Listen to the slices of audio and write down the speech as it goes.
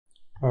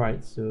All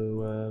right,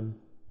 so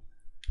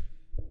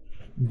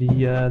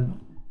the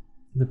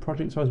the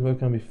project I was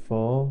working on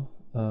before,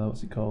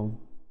 what's it called?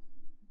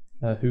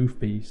 Hoof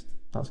Beast.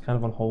 That's kind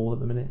of on hold at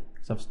the minute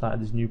because I've started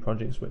these new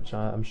projects which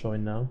I'm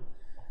showing now.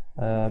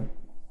 Uh,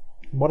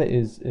 what it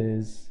is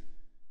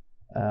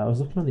I was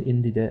looking on the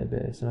indie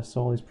database and I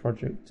saw this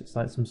project. It's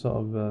like some sort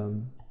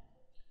of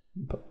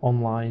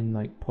online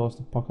like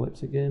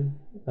post-apocalyptic game.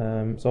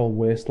 It's all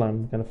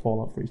wasteland kind of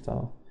Fallout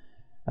freestyle.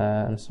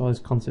 And I saw this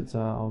concept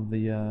art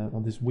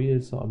of this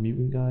weird sort of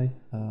mutant guy.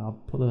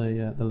 I'll put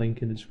the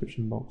link in the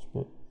description box.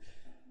 But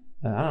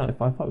I don't know,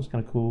 if I thought it was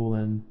kind of cool,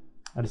 and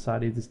I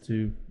decided just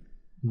to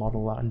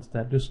model that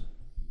instead. Just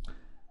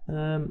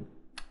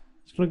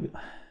it's gonna,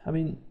 I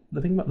mean,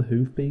 the thing about the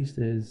Hoof Beast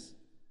is,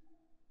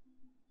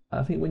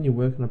 I think when you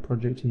work on a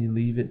project and you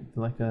leave it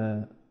for like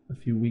a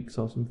few weeks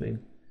or something,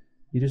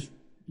 you just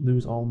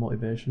lose all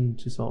motivation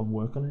to sort of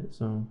work on it.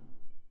 So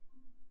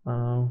I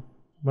don't know.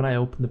 When I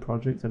open the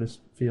project, I just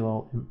feel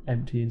all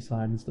empty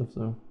inside and stuff.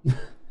 So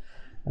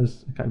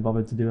I can't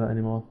bother to do that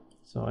anymore.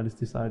 So I just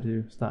decided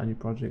to start a new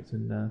project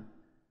and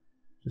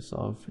just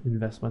sort of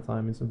invest my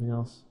time in something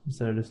else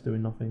instead of just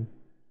doing nothing.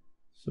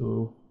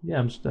 So yeah,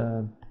 I'm just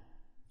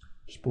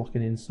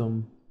blocking in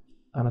some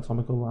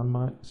anatomical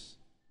landmarks.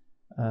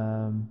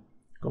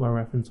 Got my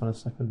reference on a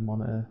second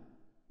monitor,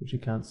 which you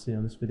can't see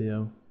on this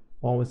video.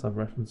 Always have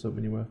reference up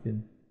when you're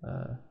working.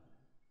 But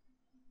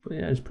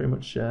yeah, it's pretty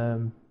much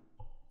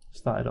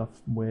started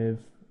off with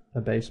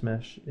a base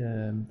mesh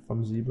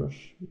from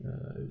Zbrush,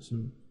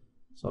 some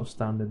sort of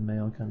standard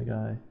male kind of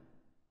guy,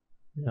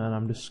 and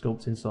I'm just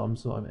sculpting some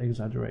sort of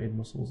exaggerated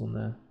muscles on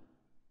there,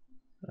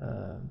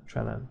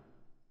 trying to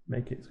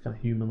make it kind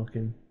of human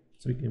looking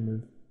to begin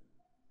with,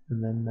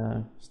 and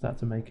then start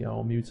to make it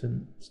all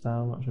mutant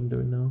style, which I'm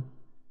doing now.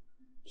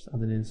 Just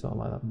adding in sort of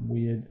like that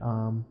weird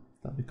arm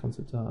that the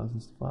concept art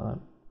and stuff like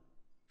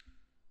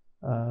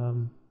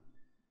that.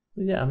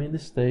 But yeah, I mean,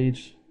 this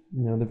stage,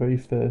 the very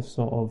first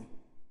sort of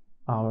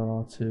hour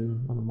or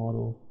two on the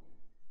model,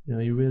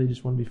 you really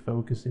just want to be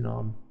focusing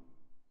on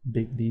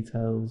big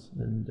details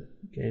and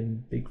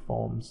getting big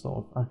forms sort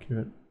of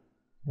accurate.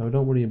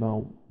 Don't worry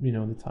about,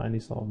 the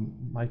tiny sort of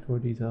micro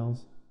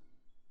details.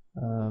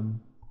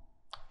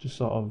 Just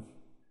sort of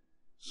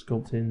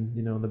sculpting,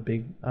 the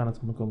big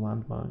anatomical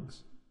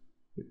landmarks,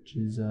 which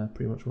is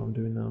pretty much what I'm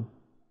doing now.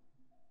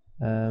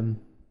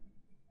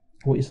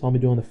 What you saw me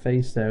do on the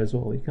face there as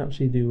well, you can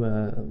actually do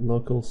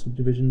local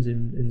subdivisions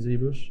in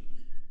Zbrush,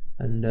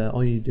 and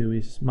all you do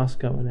is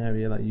mask out an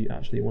area that you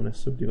actually want to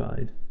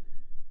subdivide,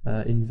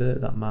 invert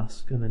that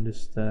mask, and then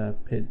just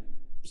hit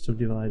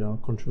subdivide or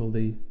Control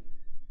D,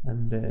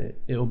 and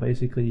it'll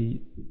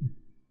basically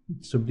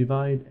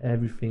subdivide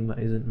everything that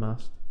isn't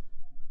masked.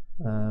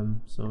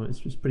 So it's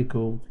just pretty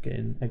cool to get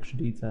in extra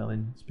detail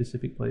in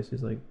specific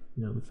places like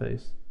the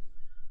face.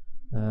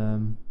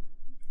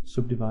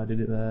 Subdivided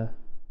it there.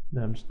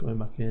 Now I'm just going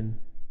back in,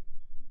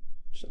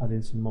 just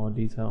adding some more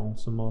detail,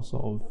 some more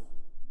sort of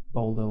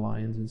bolder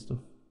lines and stuff.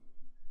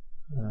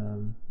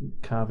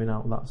 Carving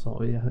out that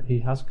sort of, he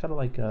has kind of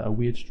like a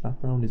weird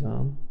strap around his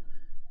arm,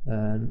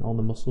 and all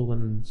the muscle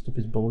and stuff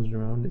is bulging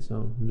around it,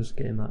 so I'm just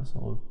getting that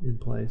sort of in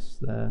place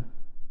there.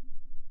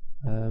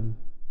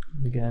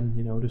 Again,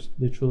 just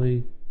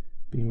literally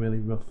being really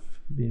rough,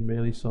 being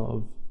really sort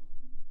of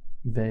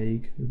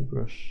vague with the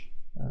brush.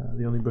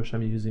 The only brush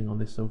I'm using on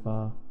this so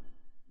far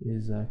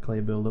is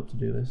clay build up to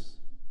do this.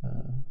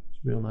 It's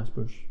a real nice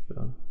brush, but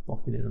I'm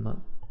blocking in on that.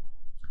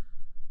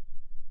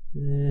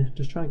 Yeah,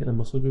 just trying to get the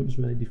muscle groups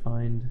really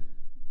defined.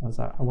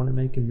 I want to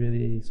make him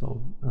really sort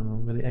of, I don't know,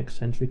 really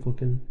eccentric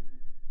looking,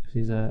 because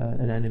he's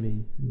an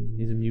enemy,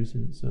 he's a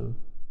mutant, so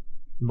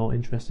the more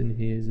interesting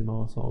he is, the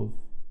more sort of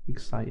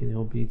exciting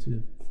he'll be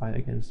to fight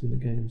against in the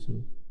game. So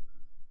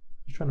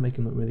just trying to make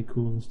him look really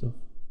cool and stuff.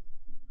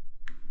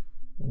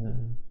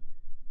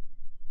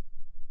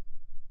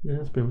 Yeah,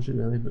 that's pretty much it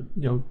really, but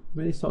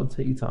really sort of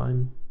take your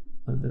time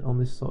on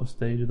this sort of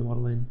stage of the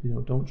modelling.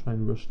 Don't try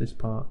and rush this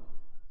part,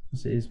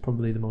 because it is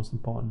probably the most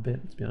important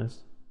bit, to be honest.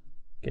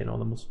 Getting all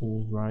the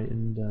muscles right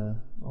and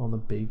all the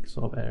big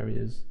sort of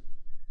areas.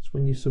 It's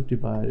when you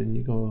subdivide and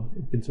you go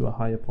into a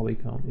higher poly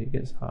count, it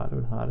gets harder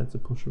and harder to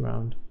push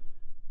around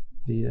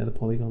the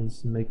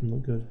polygons and make them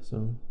look good.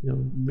 So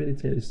really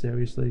take this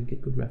seriously,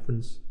 get good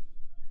reference,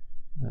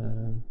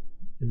 and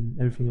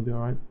everything will be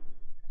alright.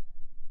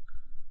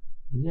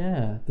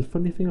 Yeah, the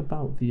funny thing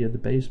about the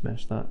base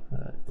mesh that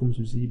comes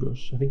with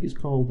Zbrush, I think it's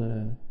called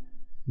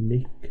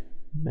Nick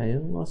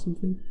Mail or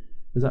something.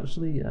 There's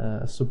actually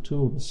a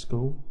subtool, the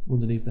skull,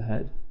 underneath the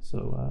head.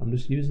 So I'm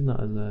just using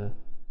that as a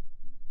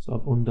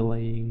sort of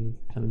underlaying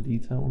kind of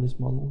detail on this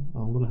model.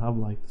 I'm going to have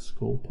like the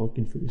skull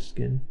poking through his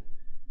skin,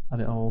 have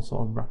it all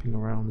sort of wrapping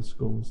around the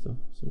skull and stuff.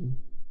 So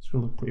it's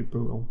going to look pretty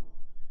brutal.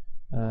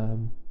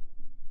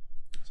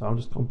 So I'm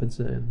just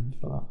compensating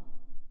for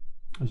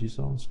that, as you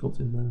saw,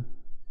 sculpting there.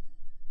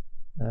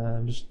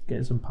 I'm just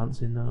getting some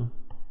pants in now.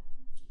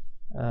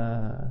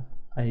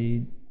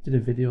 I did a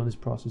video on this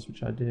process,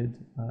 which I did.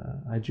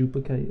 I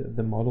duplicated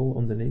the model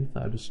underneath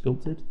that I just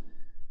sculpted,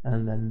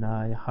 and then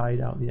I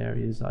hide out the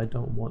areas that I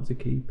don't want to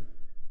keep,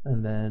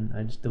 and then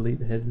I just delete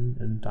the hidden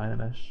and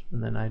Dynamesh,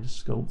 and then I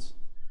just sculpt,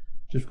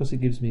 just because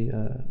it gives me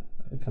a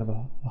kind of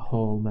a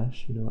whole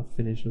mesh, you know, a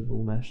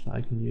finishable mesh that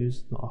I can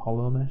use, not a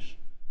hollow mesh.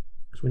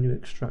 Because when you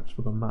extract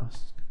from a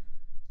mask,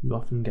 you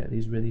often get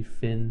these really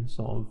thin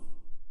sort of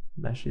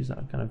meshes that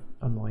are kind of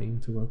annoying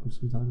to work with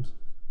sometimes.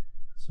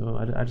 So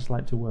I just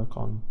like to work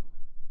on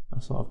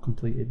a sort of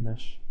completed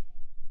mesh.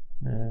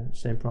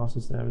 Same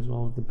process there as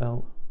well with the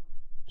belt.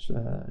 Just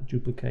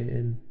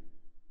duplicating,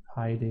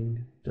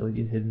 hiding,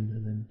 deleting hidden,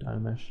 and then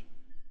Dynamesh,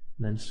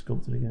 and then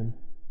sculpting again.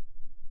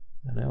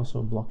 And I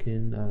also block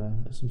in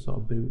some sort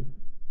of boot,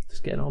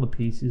 just getting all the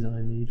pieces that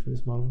I need for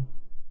this model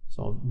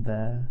sort of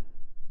there,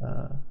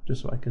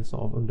 just so I can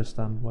sort of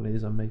understand what it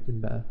is I'm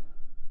making better.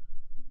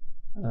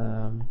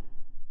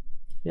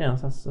 Yeah,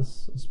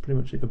 that's pretty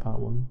much it for part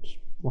one. Just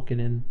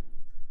blocking in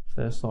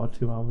first sort of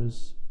 2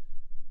 hours.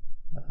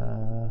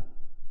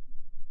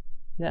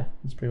 Yeah,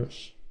 that's pretty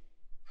much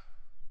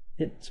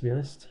it, to be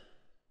honest.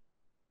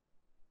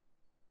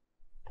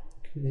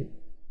 Okay.